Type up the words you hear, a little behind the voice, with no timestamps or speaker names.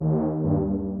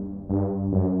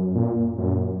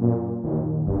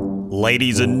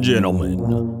Ladies and gentlemen,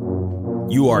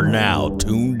 you are now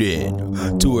tuned in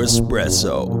to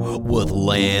Espresso with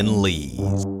Lan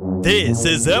Lees. This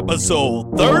is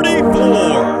episode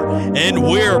 34, and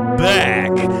we're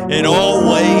back and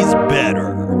always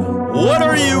better. What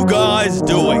are you guys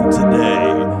doing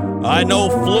today? I know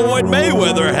Floyd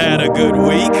Mayweather had a good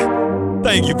week.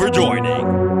 Thank you for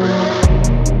joining.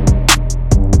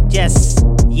 Yes,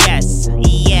 yeah.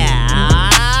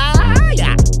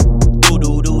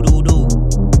 Do.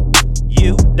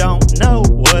 You don't know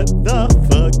what the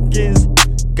fuck is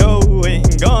going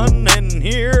on in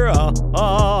here.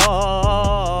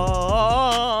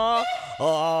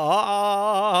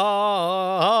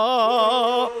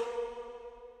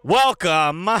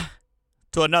 Welcome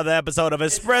to another episode of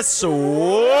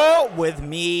Espresso with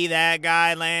me, that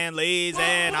guy, Lan Lees,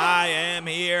 and I am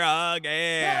here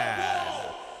again.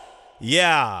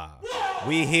 Yeah,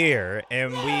 we here,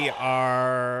 and we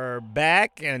are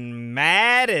back and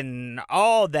mad and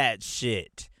all that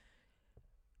shit.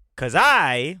 Because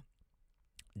I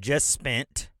just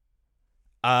spent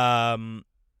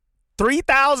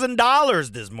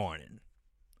 $3,000 this morning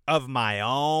of my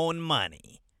own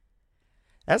money.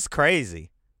 That's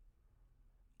crazy.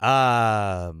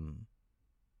 It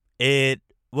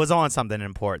was on something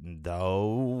important,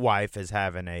 though. Wife is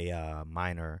having a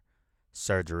minor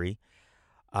surgery.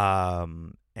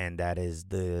 And that is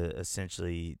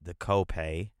essentially the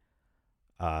copay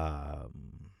for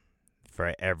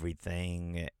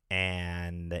everything.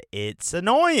 And it's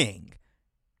annoying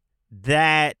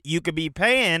that you could be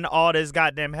paying all this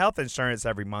goddamn health insurance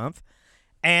every month,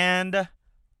 and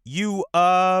you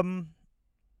you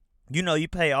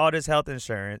pay all this health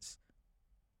insurance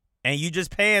and you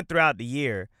just paying throughout the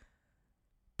year,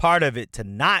 part of it to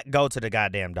not go to the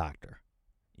goddamn doctor,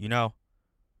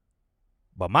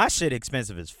 But my shit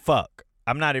expensive as fuck.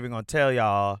 I'm not even going to tell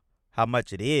y'all how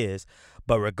much it is,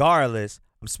 but regardless,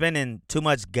 I'm spending too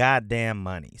much goddamn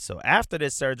money. So after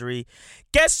this surgery,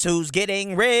 guess who's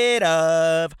getting rid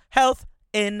of health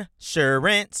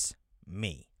insurance?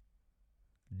 Me.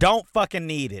 Don't fucking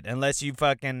need it unless you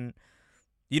fucking,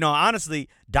 honestly,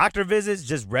 doctor visits,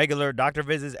 just regular doctor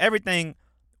visits, everything.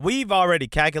 We've already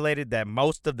calculated that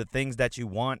most of the things that you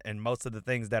want and most of the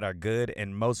things that are good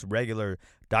and most regular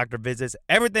doctor visits,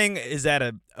 everything is at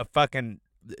a fucking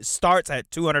starts at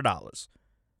 $200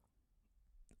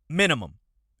 minimum.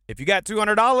 If you got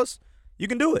 $200, you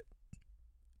can do it.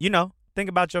 Think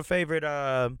about your favorite,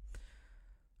 I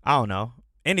don't know,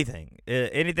 anything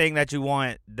that you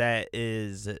want that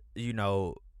is,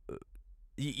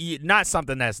 not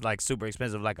something that's like super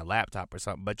expensive like a laptop or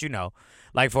something, but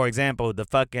like for example, the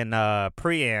fucking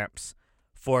preamps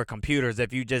for computers.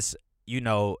 If you just,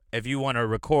 if you want to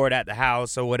record at the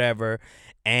house or whatever,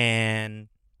 and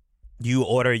you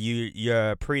order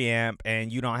your preamp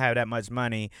and you don't have that much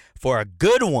money for a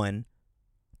good one,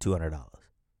 $200.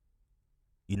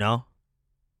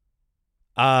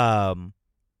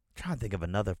 Trying to think of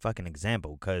another fucking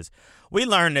example, because we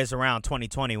learned this around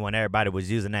 2020 when everybody was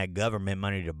using that government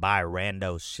money to buy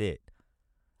rando shit.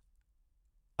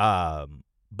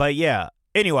 But yeah,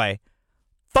 anyway,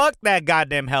 fuck that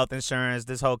goddamn health insurance.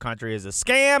 This whole country is a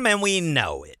scam and we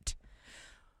know it.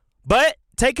 But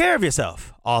take care of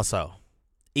yourself also.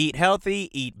 Eat healthy,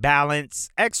 eat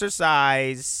balanced,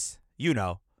 exercise,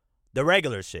 the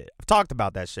regular shit. I've talked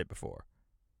about that shit before.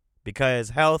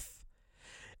 Because health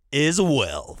is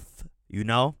wealth,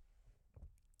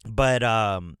 But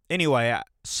anyway, I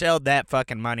shelled that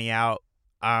fucking money out.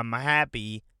 I'm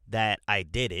happy that I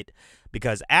did it,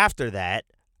 because after that,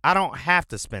 I don't have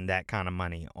to spend that kind of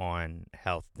money on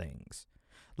health things.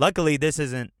 Luckily, this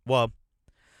is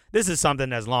something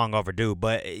that's long overdue,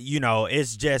 but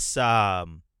it's just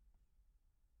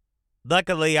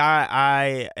luckily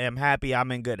I am happy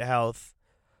I'm in good health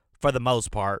for the most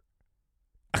part.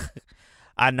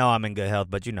 I know I'm in good health,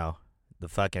 but the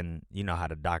fucking, how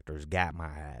the doctors got my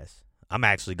ass. I'm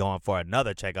actually going for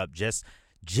another checkup just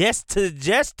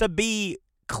to be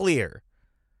clear.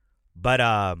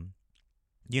 But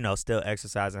still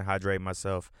exercising, hydrate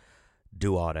myself,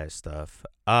 do all that stuff.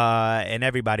 And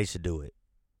everybody should do it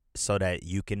so that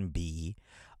you can be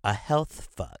a health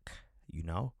fuck,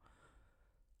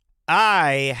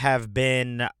 I have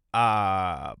been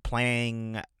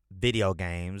playing video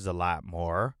games a lot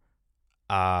more.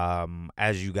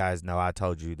 As you guys know, I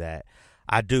told you that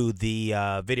I do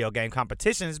the video game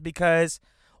competitions, because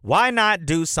why not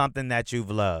do something that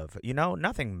you've loved?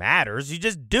 Nothing matters. You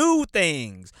just do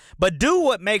things, but do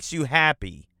what makes you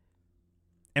happy.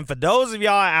 And for those of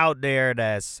y'all out there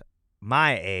that's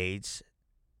my age,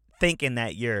 thinking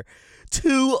that you're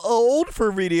too old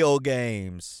for video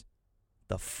games,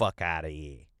 the fuck out of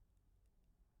here.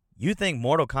 You think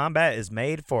Mortal Kombat is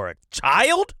made for a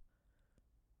child?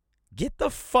 Get the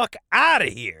fuck out of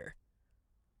here.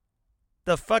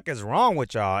 The fuck is wrong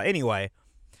with y'all? Anyway,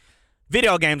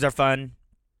 video games are fun.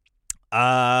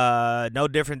 No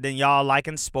different than y'all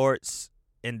liking sports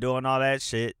and doing all that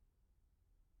shit.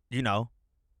 You know,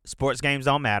 sports games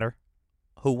don't matter.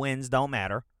 Who wins don't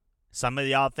matter. Some of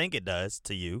y'all think it does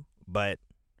to you, but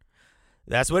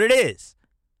that's what it is.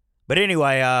 But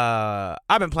anyway,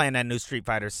 I've been playing that new Street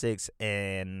Fighter 6,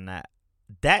 and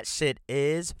that shit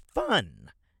is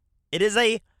fun. It is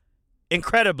a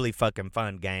incredibly fucking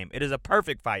fun game. It is a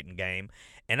perfect fighting game,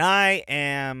 and I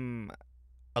am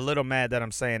a little mad that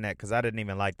I'm saying that because I didn't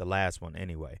even like the last one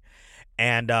anyway.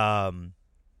 And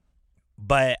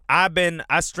but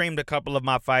I streamed a couple of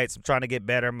my fights. I'm trying to get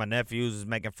better. My nephews is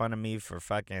making fun of me for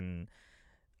fucking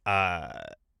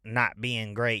not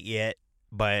being great yet,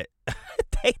 but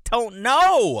they don't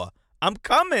know. I'm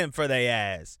coming for their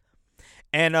ass.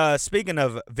 And speaking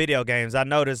of video games, I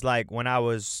noticed like when I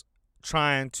was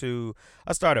I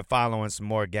started following some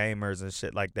more gamers and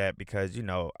shit like that because, you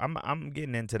know, I'm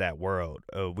getting into that world.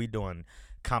 We doing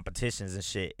competitions and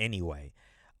shit anyway.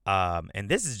 And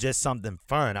this is just something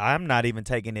fun. I'm not even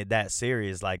taking it that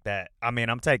serious like that. I mean,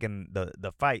 I'm taking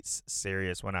the fights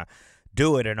serious when I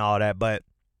do it and all that, but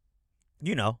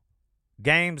you know,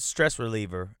 games, stress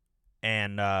reliever.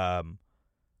 And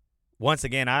once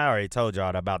again, I already told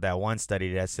y'all about that one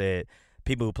study that said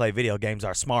people who play video games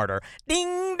are smarter.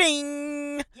 Ding,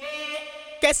 ding. Yeah.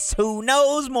 Guess who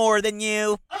knows more than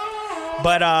you? Oh.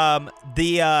 But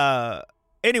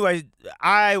anyway,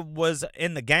 I was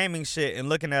in the gaming shit and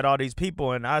looking at all these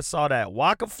people, and I saw that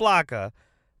Wocka Flocka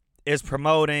is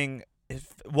promoting.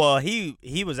 Well,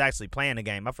 he was actually playing the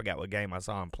game. I forgot what game I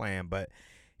saw him playing, but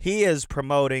he is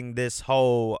promoting this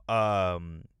whole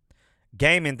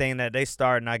gaming thing that they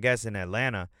starting, I guess, in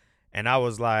Atlanta. And I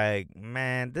was like,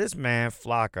 man, this man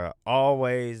Flocka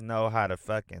always know how to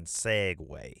fucking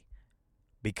segue.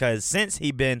 Because since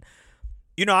he been,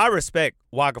 you know, I respect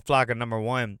Wocka Flocka, number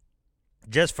one,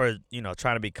 just for, you know,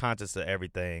 trying to be conscious of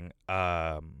everything.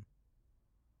 But,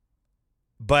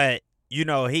 you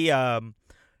know,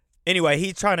 anyway,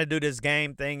 he's trying to do this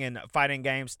game thing and fighting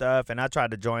game stuff. And I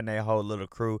tried to join their whole little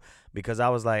crew because I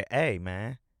was like, hey,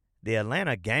 man, the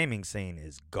Atlanta gaming scene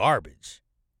is garbage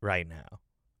right now.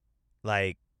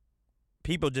 Like,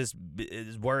 people just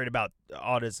is worried about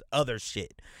all this other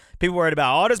shit. People worried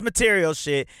about all this material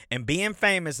shit and being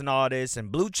famous and all this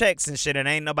and blue checks and shit, and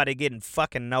ain't nobody getting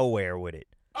fucking nowhere with it.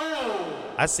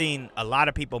 Oh. I seen a lot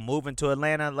of people moving to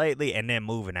Atlanta lately and then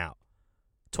moving out.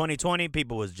 2020,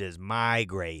 people was just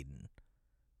migrating.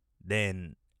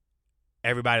 Then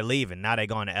everybody leaving. Now they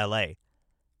going to LA.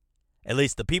 At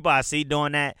least the people I see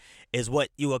doing that is what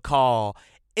you would call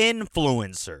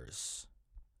influencers.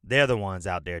 They're the ones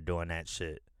out there doing that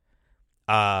shit.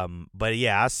 But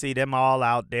yeah, I see them all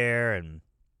out there, and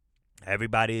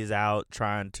everybody's out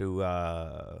trying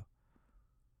to.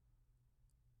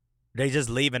 They just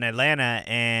leaving Atlanta,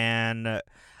 and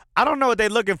I don't know what they're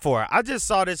looking for. I just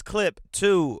saw this clip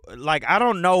too. Like, I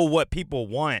don't know what people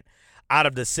want out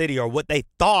of the city or what they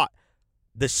thought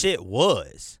the shit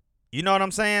was. You know what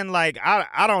I'm saying? Like,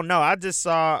 I don't know. I just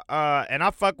saw, and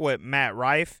I fuck with Matt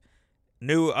Rife,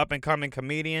 new up-and-coming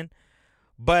comedian.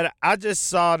 But I just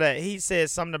saw that he said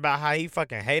something about how he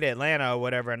fucking hate Atlanta or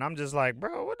whatever. And I'm just like,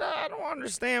 bro, I don't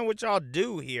understand what y'all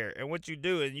do here and what you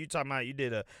do. And you talking about you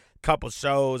did a couple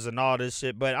shows and all this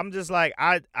shit. But I'm just like,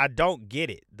 I don't get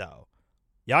it, though.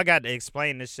 Y'all got to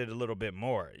explain this shit a little bit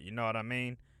more. You know what I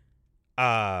mean?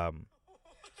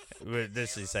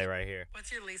 This he say right here.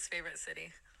 What's your least favorite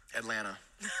city? Atlanta.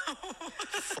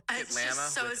 It's Atlanta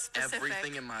just so with specific.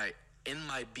 everything in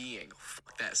my being.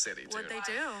 Fuck that city, dude. What'd they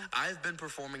do? I've been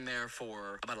performing there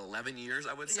for about 11 years,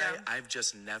 I would say. Yeah. I've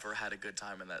just never had a good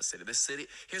time in that city. This city,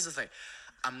 here's the thing.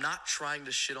 I'm not trying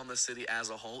to shit on the city as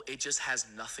a whole. It just has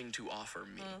nothing to offer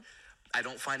me. I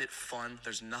don't find it fun.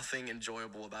 There's nothing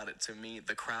enjoyable about it to me.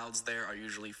 The crowds there are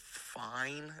usually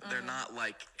fine. They're not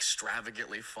like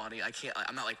extravagantly funny.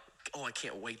 I'm not like, oh, I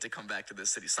can't wait to come back to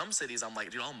this city. Some cities I'm like,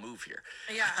 dude, I'll move here.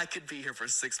 Yeah. I could be here for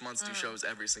 6 months, do shows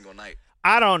every single night.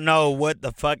 I don't know what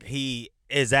the fuck he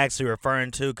is actually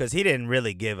referring to because he didn't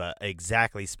really give a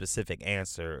exactly specific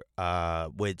answer,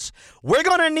 which we're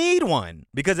going to need one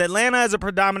because Atlanta is a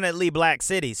predominantly black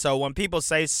city. So when people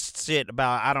say shit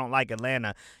about I don't like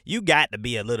Atlanta, you got to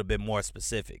be a little bit more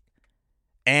specific.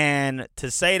 And to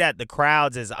say that the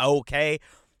crowds is okay,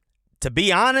 to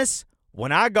be honest,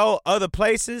 when I go other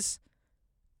places,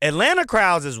 Atlanta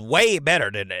crowds is way better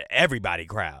than everybody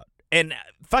crowd. And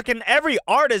fucking every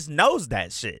artist knows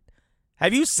that shit.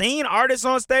 Have you seen artists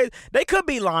on stage? They could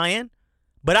be lying,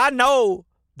 But I know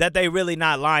that they really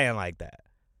not lying like that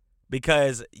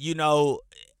because, you know,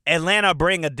 Atlanta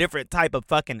bring a different type of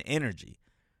fucking energy.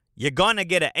 You're going to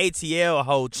get an ATL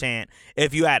whole chant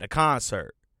if you at a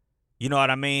concert. You know what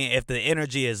I mean? If the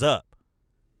energy is up.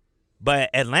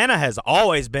 But Atlanta has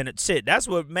always been a shit. That's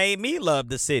what made me love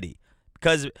the city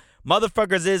because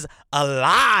motherfuckers is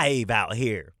alive out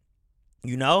here,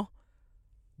 you know?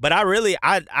 But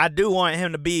I do want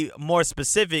him to be more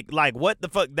specific. Like, what the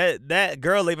fuck? That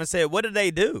girl even said, what did they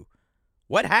do?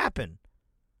 What happened?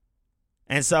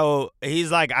 And so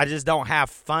he's like, I just don't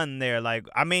have fun there. Like,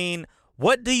 I mean,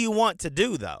 what do you want to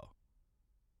do, though?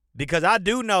 Because I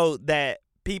do know that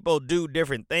people do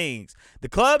different things. The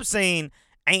club scene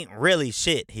ain't really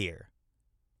shit here.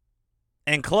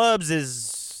 And clubs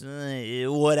is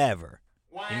whatever,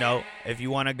 you know, if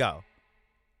you want to go.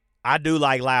 I do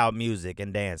like loud music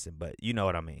and dancing, but you know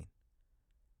what I mean.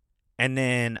 And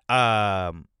then,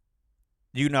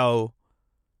 you know,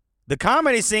 the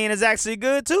comedy scene is actually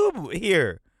good too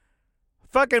here.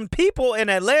 Fucking people in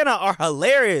Atlanta are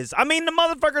hilarious. I mean, the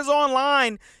motherfuckers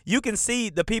online, you can see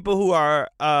the people who are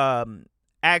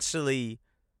actually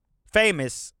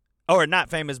famous, or not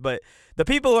famous, but the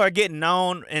people who are getting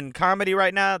known in comedy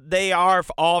right now, they are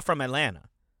all from Atlanta.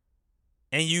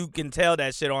 And you can tell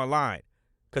that shit online.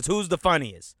 Because who's the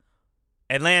funniest?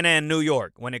 Atlanta and New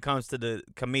York when it comes to the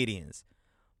comedians.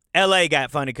 L.A. got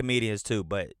funny comedians too,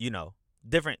 but, you know,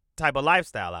 different type of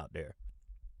lifestyle out there.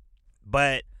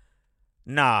 But,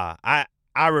 nah,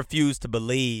 I refuse to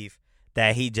believe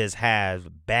that he just has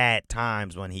bad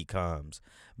times when he comes.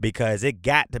 Because it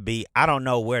got to be, I don't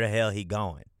know where the hell he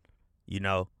going, you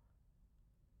know?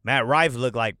 Matt Rife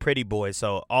looked like Pretty Boy,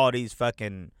 so all these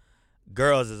fucking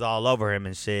girls is all over him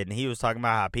and shit, and he was talking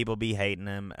about how people be hating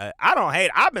him. I don't hate.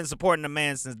 I've been supporting the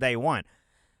man since day one.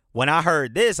 When I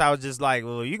heard this, I was just like,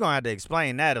 well, you're going to have to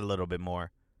explain that a little bit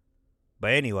more.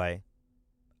 But anyway,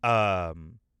 I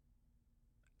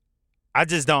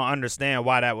just don't understand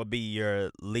why that would be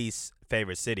your least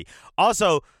favorite city.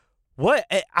 Also, what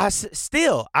I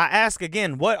ask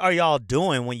again, what are y'all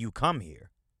doing when you come here?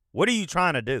 What are you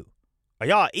trying to do? Are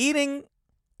y'all eating,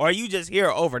 or are you just here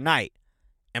overnight?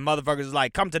 And motherfuckers is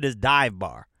like, come to this dive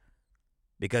bar.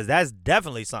 Because that's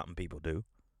definitely something people do.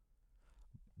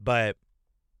 But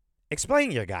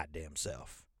explain your goddamn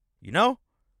self. You know?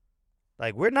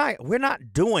 Like, we're not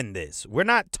doing this. We're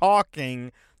not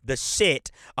talking the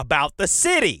shit about the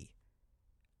city.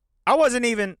 I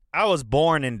was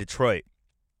born in Detroit.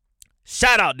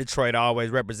 Shout out Detroit. I always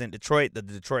represent Detroit. The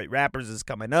Detroit Rappers is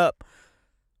coming up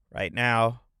right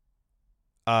now.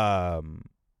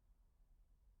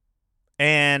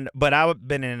 But I've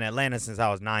been in Atlanta since I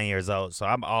was 9 years old, so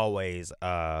I'm always,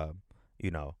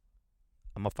 you know,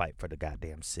 I'm gonna fight for the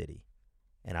goddamn city,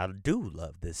 and I do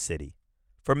love this city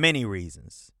for many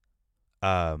reasons.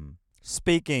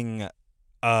 Speaking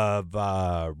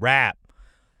of rap,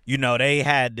 you know, they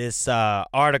had this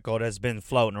article that's been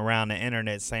floating around the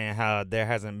internet saying how there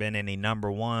hasn't been any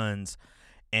number ones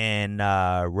in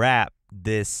rap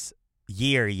this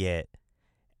year yet.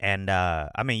 And,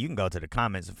 I mean, you can go to the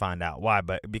comments and find out why,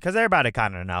 but because everybody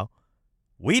kind of know.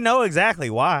 We know exactly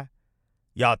why.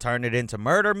 Y'all turned it into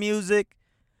murder music.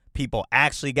 People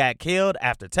actually got killed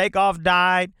after Takeoff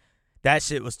died. That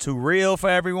shit was too real for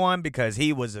everyone because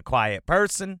he was a quiet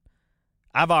person.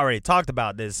 I've already talked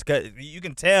about this. 'Cause you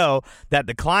can tell that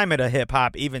the climate of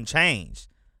hip-hop even changed.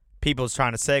 People's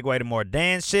trying to segue to more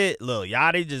dance shit. Lil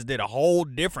Yachty just did a whole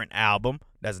different album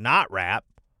that's not rap.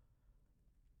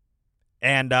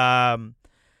 And,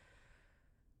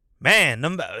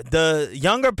 man, the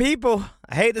younger people,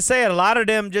 I hate to say it, a lot of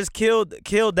them just killed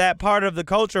that part of the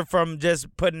culture from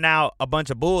just putting out a bunch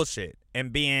of bullshit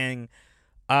and being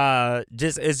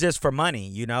it's just for money,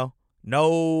 you know?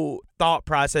 No thought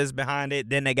process behind it.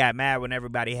 Then they got mad when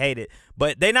everybody hated.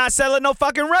 But they not selling no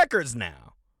fucking records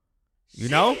now, you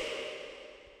know?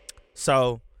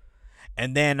 So...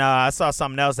 And then I saw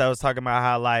something else that was talking about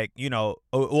how, like, you know,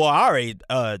 well, I already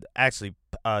actually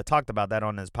talked about that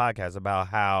on this podcast about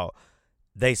how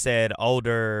they said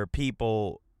older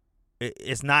people,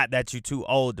 it's not that you're too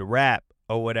old to rap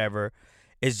or whatever.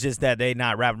 It's just that they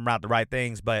not rapping about the right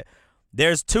things. But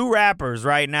there's two rappers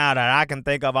right now that I can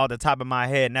think of off the top of my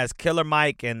head, and that's Killer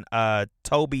Mike and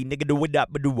Toby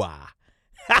Nigga.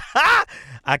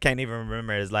 I can't even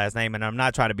remember his last name, and I'm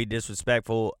not trying to be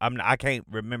disrespectful. I can't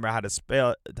remember how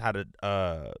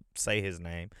to say his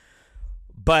name.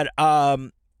 But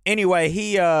anyway,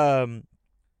 he sorry.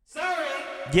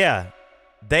 Yeah.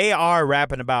 They are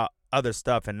rapping about other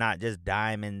stuff and not just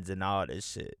diamonds and all this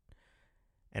shit.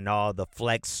 And all the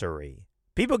flexery.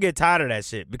 People get tired of that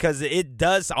shit because it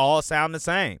does all sound the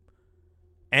same.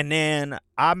 And then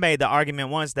I made the argument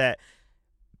once that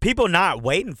people not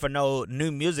waiting for no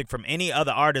new music from any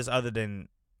other artist other than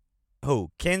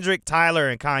who? Kendrick, Tyler,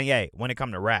 and Kanye when it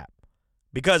come to rap.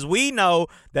 Because we know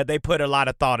that they put a lot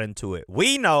of thought into it.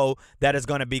 We know that it's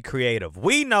going to be creative.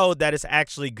 We know that it's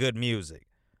actually good music.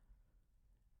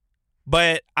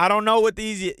 But I don't know what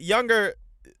these younger,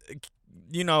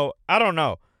 I don't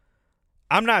know.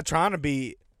 I'm not trying to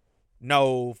be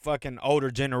no fucking older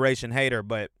generation hater,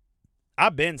 but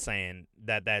I've been saying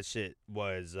that shit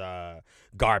was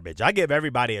garbage. I give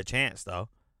everybody a chance, though.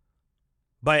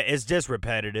 But it's just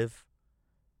repetitive.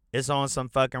 It's on some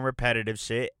fucking repetitive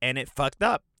shit, and it fucked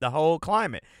up the whole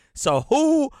climate. So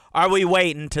who are we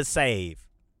waiting to save?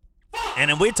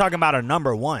 And then we're talking about a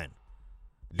number one.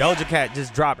 Doja Cat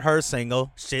just dropped her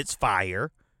single, Shit's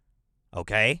Fire.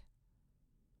 Okay?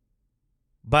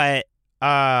 But who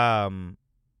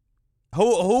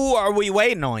are we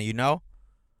waiting on, you know?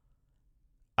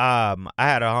 I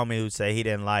had a homie who said he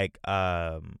didn't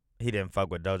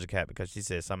fuck with Doja Cat because she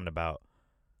said something about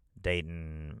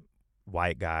dating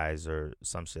white guys or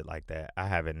some shit like that. I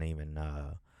haven't even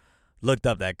looked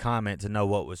up that comment to know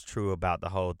what was true about the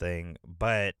whole thing.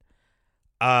 But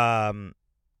that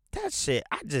shit,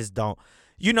 I just don't.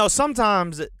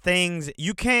 Sometimes things,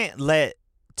 you can't let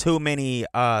too many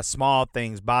small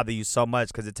things bother you so much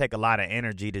because it take a lot of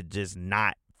energy to just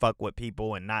not fuck with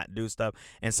people and not do stuff.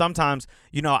 And sometimes,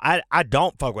 I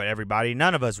don't fuck with everybody.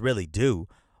 None of us really do.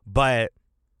 But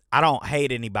I don't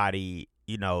hate anybody,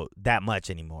 that much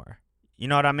anymore. You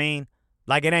know what I mean?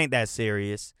 Like, it ain't that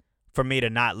serious for me to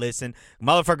not listen.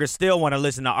 Motherfuckers still want to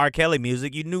listen to R. Kelly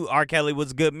music. You knew R. Kelly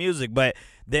was good music, but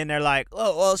then they're like,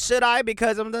 oh, well, should I?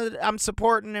 Because I'm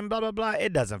supporting and blah, blah, blah.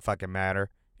 It doesn't fucking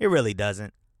matter. It really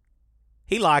doesn't.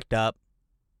 He locked up.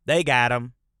 They got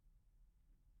him.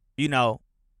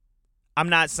 I'm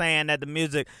not saying that the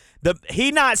music,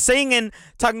 he not singing,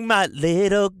 talking about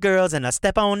little girls and I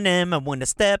step on them and when to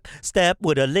step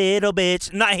with a little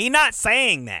bitch. No, he not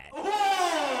saying that.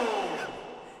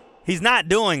 He's not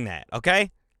doing that,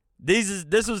 okay?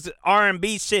 This was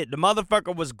R&B shit. The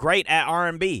motherfucker was great at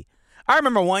R&B. I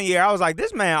remember one year I was like,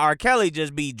 this man R. Kelly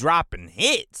just be dropping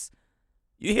hits.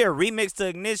 You hear Remix to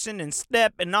Ignition and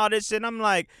Step and all this shit. I'm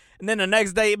like, and then the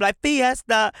next day, he be like,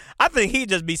 Fiesta. I think he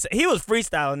was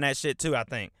freestyling that shit too, I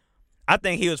think. I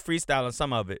think he was freestyling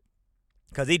some of it.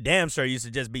 Because he damn sure used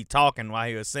to just be talking while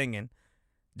he was singing.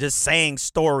 Just saying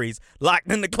stories,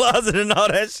 locked in the closet and all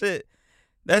that shit.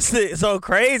 That's so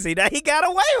crazy that he got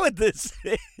away with this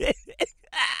shit.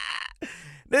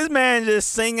 This man just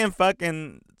singing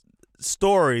fucking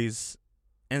stories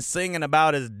and singing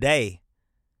about his day.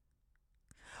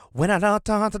 When I went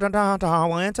to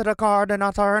the car, then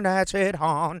I turned that shit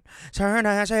on. Turn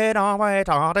that shit on, wait,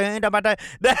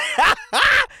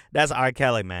 that's R.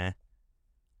 Kelly, man.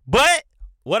 But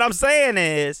what I'm saying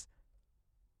is,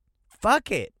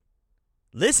 fuck it.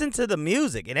 Listen to the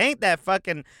music. It ain't that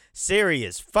fucking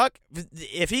serious. Fuck,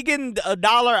 if he getting $1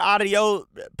 out of your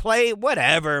play,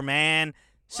 whatever, man.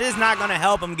 Shit's not gonna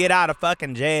help him get out of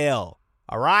fucking jail.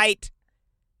 All right?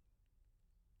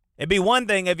 It'd be one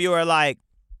thing if you were like,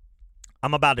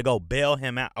 I'm about to go bail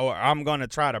him out, or I'm going to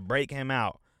try to break him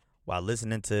out while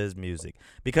listening to his music.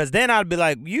 Because then I'd be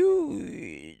like,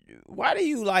 why do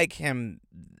you like him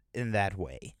in that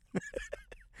way?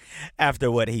 After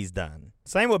what he's done.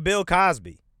 Same with Bill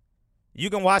Cosby.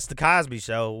 You can watch the Cosby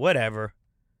Show, whatever.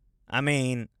 I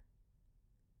mean,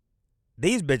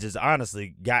 these bitches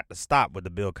honestly got to stop with the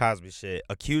Bill Cosby shit,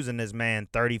 accusing this man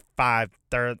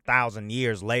 35,000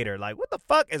 years later. Like, what the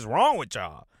fuck is wrong with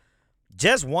y'all?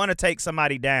 Just want to take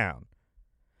somebody down.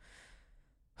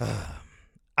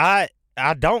 I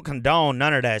don't condone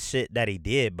none of that shit that he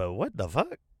did, but what the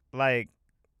fuck? Like,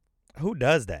 who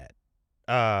does that?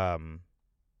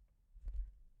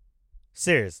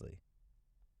 Seriously.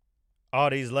 All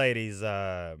these ladies,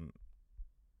 I'm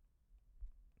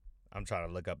trying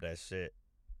to look up that shit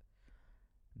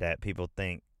that people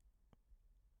think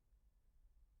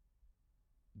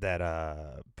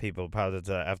that people probably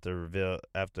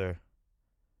after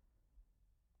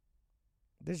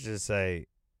this just say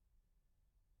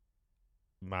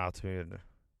now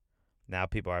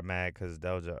people are mad because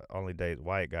Doja only dates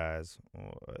white guys.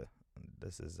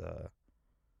 This is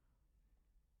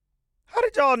how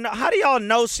do y'all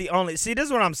know she only see, this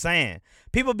is what I'm saying.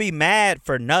 People be mad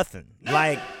for nothing.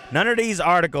 Like, none of these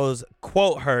articles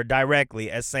quote her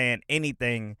directly as saying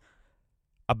anything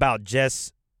about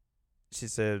just, she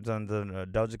said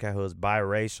Doja Cat, who is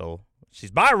biracial. She's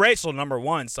biracial, number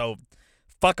one, so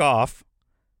fuck off.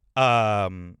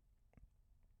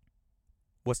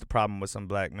 What's the problem with some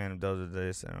black men who does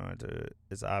this?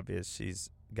 It's obvious she's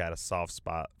got a soft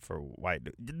spot for white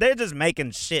dudes. They're just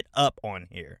making shit up on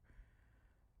here.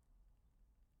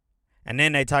 And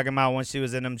then they talking about when she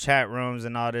was in them chat rooms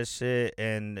and all this shit.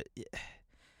 And,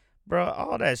 bro,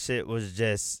 all that shit was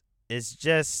just, it's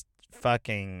just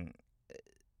fucking,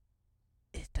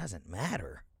 it doesn't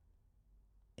matter.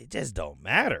 It just don't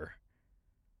matter.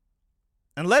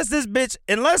 Unless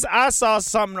I saw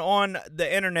something on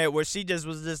the internet where she just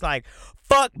was just like,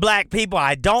 fuck black people.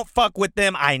 I don't fuck with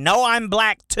them. I know I'm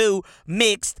black too,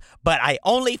 mixed, but I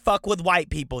only fuck with white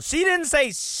people. She didn't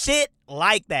say shit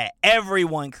like that.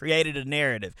 Everyone created a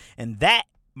narrative. And that,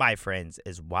 my friends,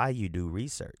 is why you do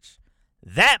research.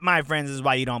 That, my friends, is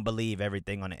why you don't believe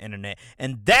everything on the internet.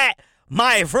 And that,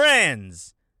 my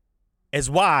friends, is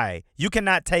why you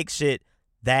cannot take shit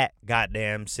that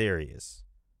goddamn serious.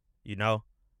 You know?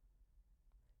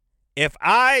 If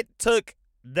I took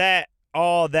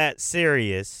all that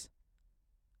serious,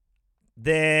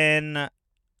 then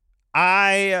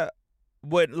I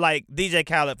would, like DJ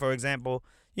Khaled, for example,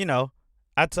 you know,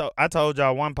 I told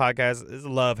y'all one podcast, it's a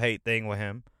love-hate thing with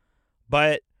him.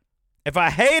 But if I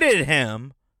hated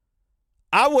him,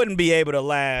 I wouldn't be able to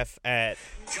laugh at...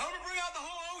 Tell him to bring out the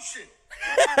whole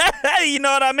ocean. You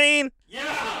know what I mean?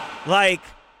 Yeah. Like,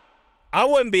 I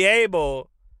wouldn't be able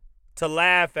to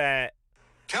laugh at...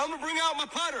 Tell him to bring out my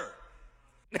putter.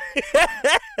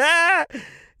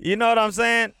 You know what I'm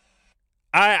saying?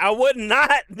 I would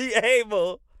not be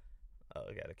able... Oh,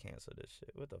 I gotta cancel this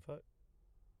shit. What the fuck?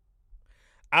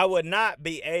 I would not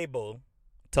be able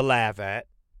to laugh at...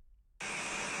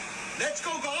 Let's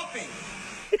go golfing.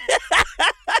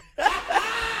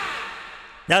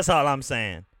 That's all I'm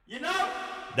saying. You know?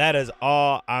 That is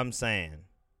all I'm saying.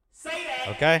 Say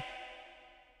that. Okay?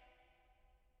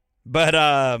 But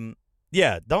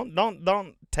yeah,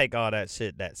 don't take all that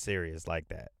shit that serious like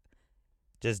that.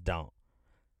 Just don't.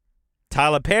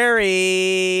 Tyler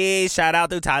Perry, shout out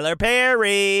to Tyler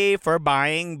Perry for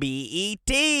buying BET.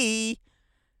 He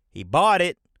bought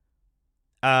it.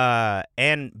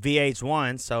 And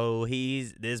VH1, so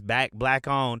he's this black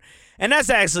owned. And that's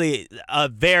actually a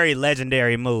very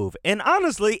legendary move. And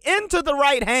honestly, into the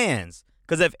right hands.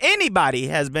 Because if anybody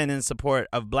has been in support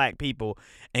of black people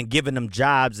and giving them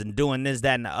jobs and doing this,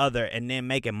 that, and the other, and then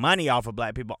making money off of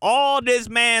black people, all this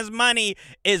man's money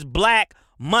is black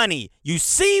money. You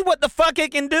see what the fuck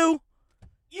it can do?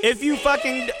 If you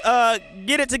fucking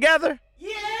get it together?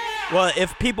 Yeah. Well,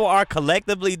 if people are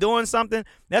collectively doing something,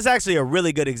 that's actually a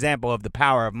really good example of the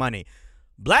power of money.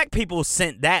 Black people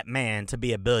sent that man to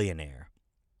be a billionaire.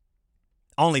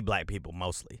 Only black people,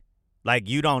 mostly. Like,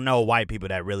 you don't know white people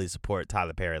that really support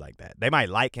Tyler Perry like that. They might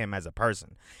like him as a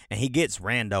person, and he gets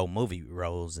rando movie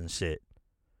roles and shit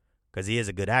because he is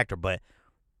a good actor. But,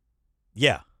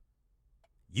 yeah,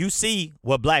 you see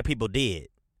what black people did.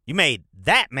 You made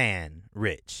that man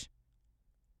rich.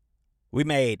 We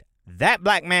made that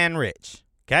black man rich,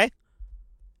 okay?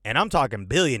 And I'm talking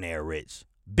billionaire rich.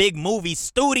 Big movie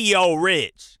studio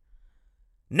rich.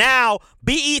 Now,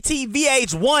 BET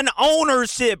VH1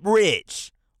 ownership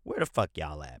rich. Where the fuck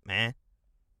y'all at, man?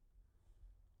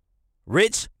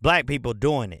 Rich black people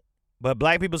doing it. But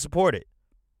black people support it.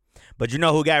 But you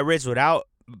know who got rich without,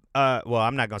 well,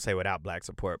 I'm not going to say without black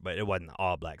support, but it wasn't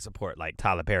all black support like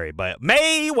Tyler Perry. But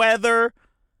Mayweather,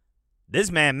 this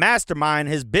man mastermind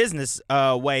his business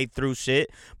way through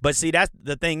shit. But see, that's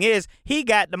the thing is, he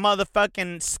got the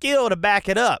motherfucking skill to back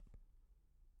it up.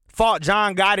 Fought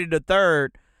John Gotti III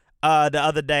the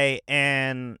other day,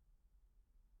 and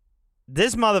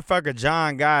this motherfucker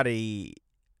John Gotti,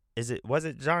 was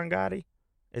it John Gotti?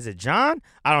 Is it John?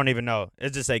 I don't even know.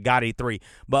 It's just say Gotti 3.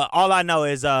 But all I know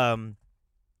is why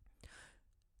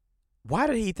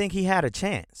did he think he had a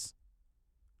chance?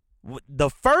 The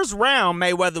first round,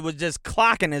 Mayweather was just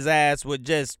clocking his ass with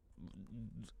just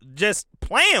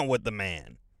playing with the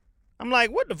man. I'm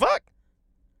like, what the fuck?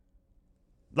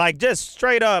 Like, just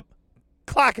straight up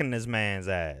clocking this man's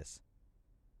ass.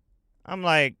 I'm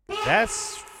like,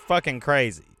 that's fucking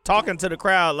crazy. Talking to the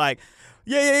crowd like,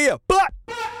 yeah, but,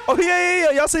 oh, yeah,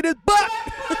 y'all see this, but.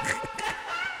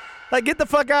 Like, get the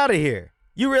fuck out of here.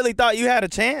 You really thought you had a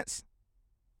chance?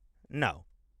 No.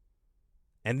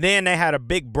 And then they had a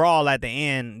big brawl at the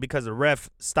end because the ref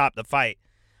stopped the fight.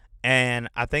 And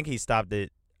I think he stopped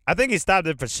it. I think he stopped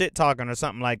it for shit talking or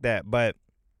something like that. But,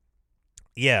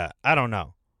 yeah, I don't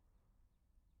know.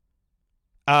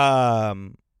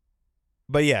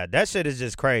 But, yeah, that shit is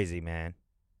just crazy, man.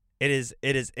 It is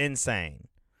insane.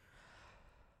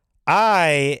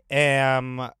 This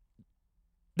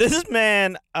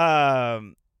man,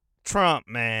 Trump,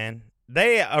 man,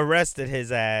 they arrested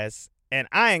his ass And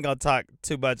I ain't gonna talk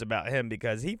too much about him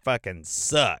because he fucking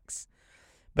sucks.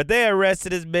 But they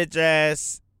arrested his bitch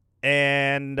ass,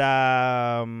 and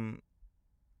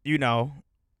you know,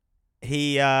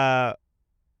 he has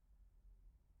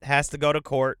to go to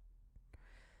court.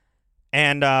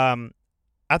 And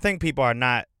I think people are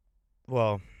not,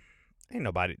 well, don't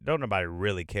nobody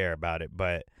really care about it,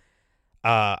 but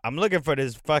I'm looking for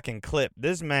this fucking clip.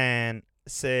 This man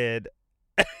said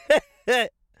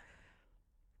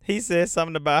he said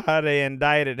something about how they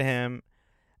indicted him.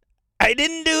 I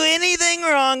didn't do anything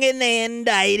wrong and they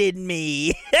indicted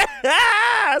me.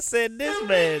 I said, this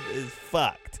man is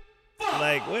fucked.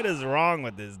 Like, what is wrong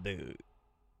with this dude?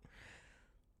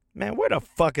 Man, where the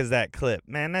fuck is that clip?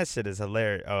 Man, that shit is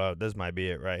hilarious. Oh, this might be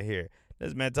it right here.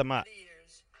 This man talking about,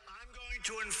 I'm going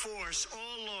to enforce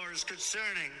all laws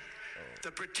concerning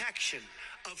the protection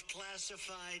of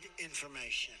classified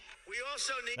information. We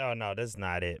also need... oh, no, that's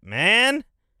not it, man.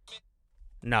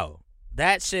 No,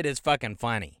 that shit is fucking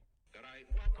funny.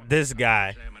 This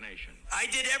guy. I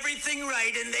did everything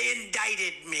right and they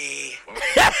indicted me.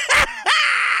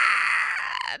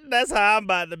 That's how I'm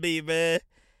about to be, man.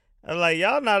 I'm like,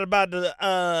 y'all not about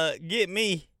to get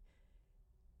me.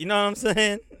 You know what I'm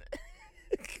saying?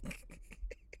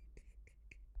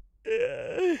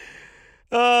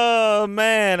 Oh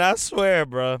man, I swear,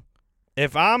 bro.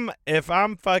 If I'm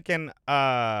fucking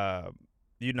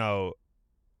you know,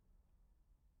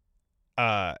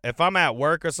 if I'm at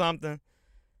work or something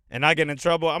and I get in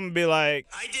trouble, I'm gonna be like,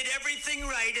 I did everything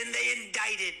right and they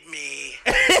indicted me.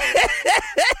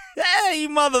 hey, you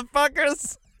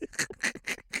motherfuckers.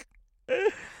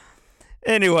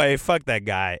 Anyway, fuck that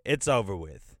guy. It's over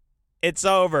with. It's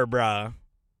over, bro.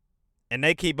 And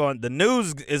they keep on, the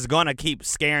news is gonna keep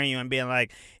scaring you and being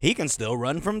like, he can still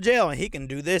run from jail and he can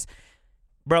do this.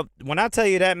 Bro, when I tell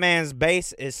you that man's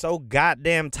base is so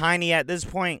goddamn tiny at this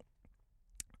point,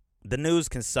 the news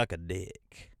can suck a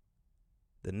dick.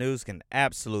 The news can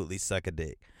absolutely suck a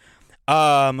dick.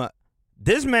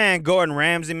 This man, Gordon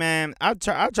Ramsay, man, I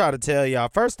try to tell y'all,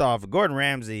 first off, Gordon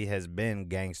Ramsay has been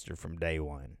gangster from day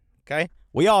one, okay?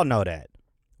 We all know that.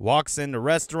 Walks into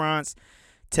restaurants,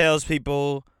 tells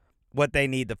people what they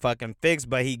need to fucking fix,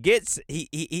 but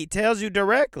he tells you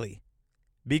directly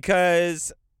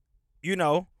because, you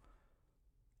know,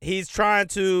 he's trying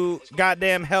to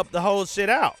goddamn help the whole shit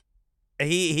out.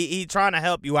 He trying to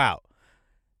help you out.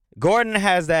 Gordon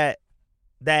has that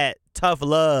tough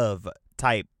love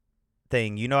type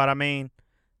thing, you know what I mean?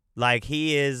 Like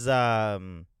he is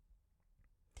you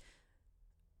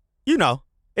know,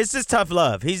 it's just tough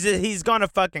love. He's gonna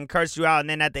fucking curse you out, and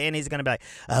then at the end he's gonna be like,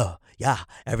 oh yeah,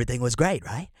 everything was great,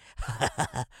 right?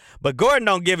 But Gordon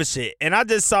don't give a shit. And I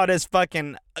just saw this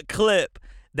fucking clip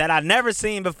that I never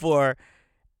seen before,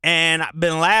 and I've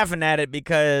been laughing at it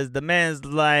because the man's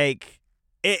like,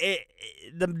 the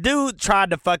dude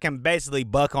tried to fucking basically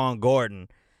buck on Gordon.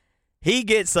 He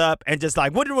gets up and just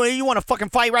like, what do you want to fucking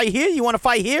fight right here? You want to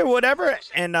fight here, whatever?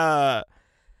 And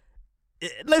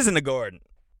listen to Gordon.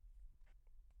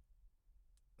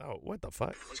 Oh, what the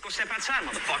fuck? Let's go step outside,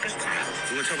 motherfucker.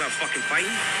 You want to talk about fucking fighting?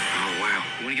 Oh, wow.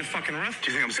 You want to get fucking rough?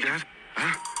 Do you think I'm scared?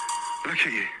 Huh? Look at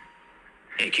you.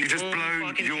 Hey, keep You just all blow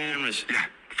fucking your... cameras. Yeah,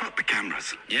 fuck the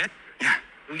cameras. Yeah? Yeah.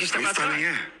 We can step I'm standing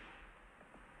outside. here.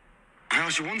 I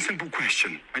asked you one simple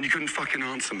question, and you couldn't fucking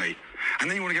answer me. And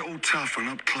then you want to get all tough and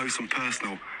up close and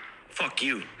personal. Fuck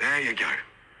you. There you go.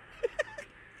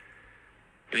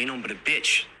 You ain't nothing but a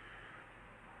bitch.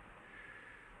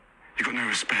 You got no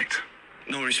respect.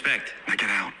 No respect. Now get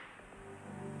out.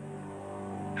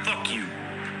 Fuck you.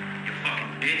 You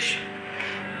fucking bitch.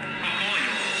 Fuck all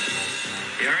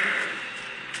you. You heard?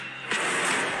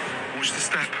 Watch the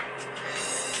step.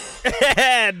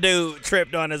 Dude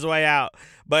tripped on his way out.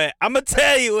 But I'm going to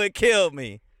tell you what killed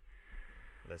me.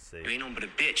 Let's see. You ain't nothing but a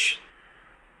bitch.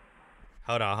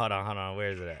 Hold on.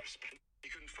 Where is it at? You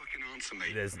couldn't fucking answer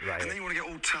me. This right And then here. you want to get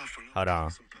all tough and up Hold on.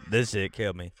 close and personal. This shit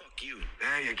killed me. Fuck you.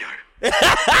 There you go.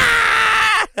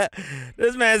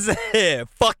 This man said,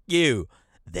 fuck you.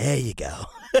 There you go.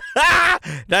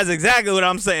 That's exactly what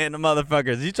I'm saying to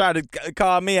motherfuckers. You try to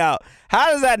call me out.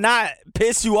 How does that not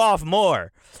piss you off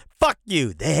more? Fuck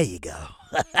you. There you go.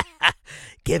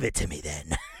 Give it to me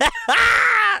then.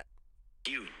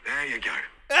 You. There you go.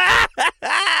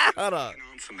 Hold on. Fucking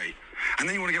answer me. And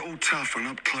then you want to get all tough and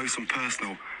up close and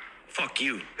personal. Fuck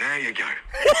you. There you go.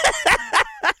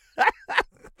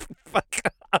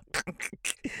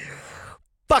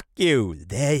 Fuck you.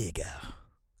 There you go.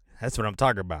 That's what I'm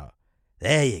talking about.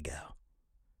 There you go.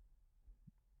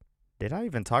 Did I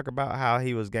even talk about how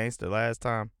he was gangster last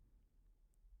time?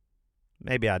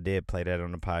 Maybe I did play that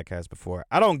on the podcast before.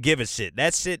 I don't give a shit.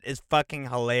 That shit is fucking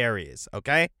hilarious,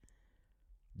 okay?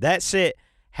 That shit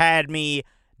had me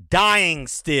dying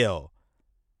still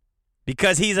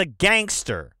because he's a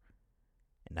gangster.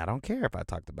 And I don't care if I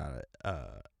talked about it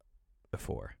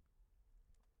before.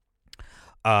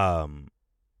 Man,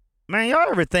 y'all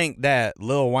ever think that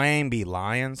Lil Wayne be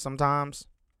lying sometimes?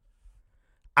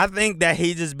 I think that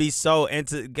he just be so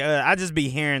into. I just be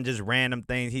hearing just random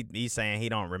things. He's saying he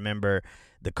don't remember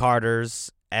the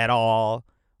Carters at all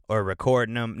or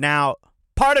recording them. Now,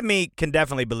 part of me can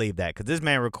definitely believe that because this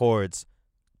man records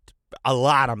a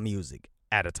lot of music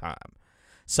at a time,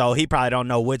 so he probably don't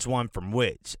know which one from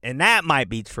which, and that might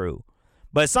be true.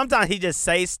 But sometimes he just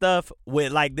say stuff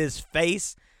with like this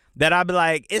face that I'd be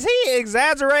like, is he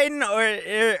exaggerating or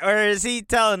is he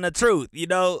telling the truth? You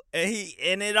know,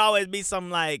 and it always be some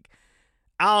like,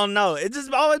 I don't know. It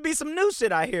just always be some new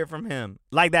shit I hear from him.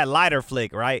 Like that lighter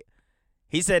flick, right?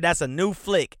 He said that's a new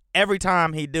flick every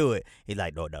time he do it. He's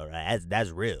like, no,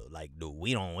 that's real. Like, dude,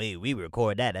 we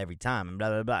record that every time and blah,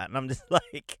 blah, blah. And I'm just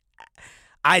like,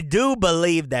 I do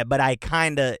believe that, but I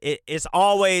kind of, it's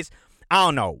always, I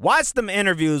don't know. Watch them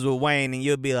interviews with Wayne and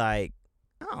you'll be like,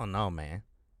 I don't know, man.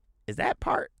 Is that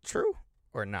part true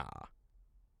or nah?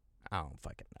 I don't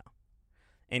fucking know.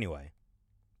 Anyway,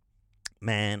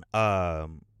 man, I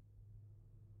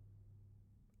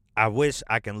wish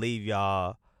I can leave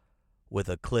y'all with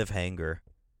a cliffhanger,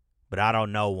 but I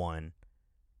don't know one.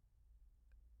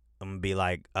 I'm gonna be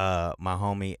like my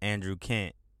homie Andrew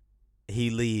Kent. He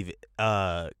leave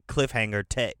cliffhanger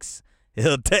text.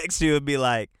 He'll text you and be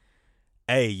like,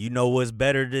 hey, you know what's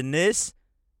better than this?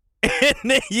 And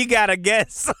then you gotta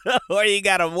guess or you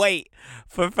gotta wait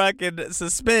for fucking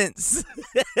suspense.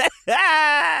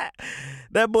 That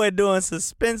boy doing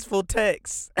suspenseful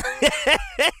texts.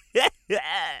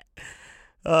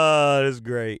 Oh, that's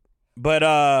great. But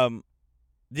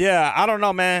yeah, I don't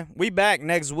know, man. We back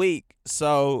next week,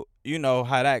 so you know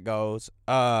how that goes.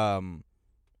 I'm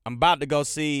about to go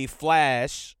see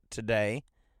Flash today,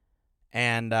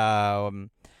 and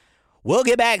we'll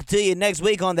get back to you next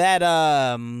week on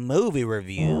that movie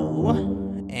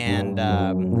review, and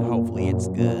hopefully it's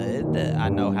good. I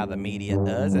know how the media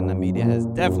does, and the media has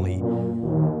definitely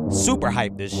super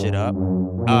hyped this shit up.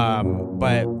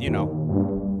 But you know,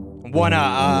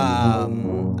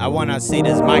 I wanna see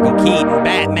this Michael Keaton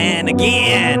Batman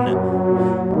again.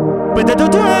 But the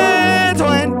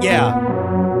twin, yeah.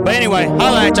 But anyway,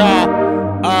 holla at y'all.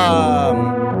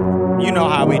 You know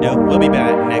how we do. We'll be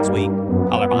back next week.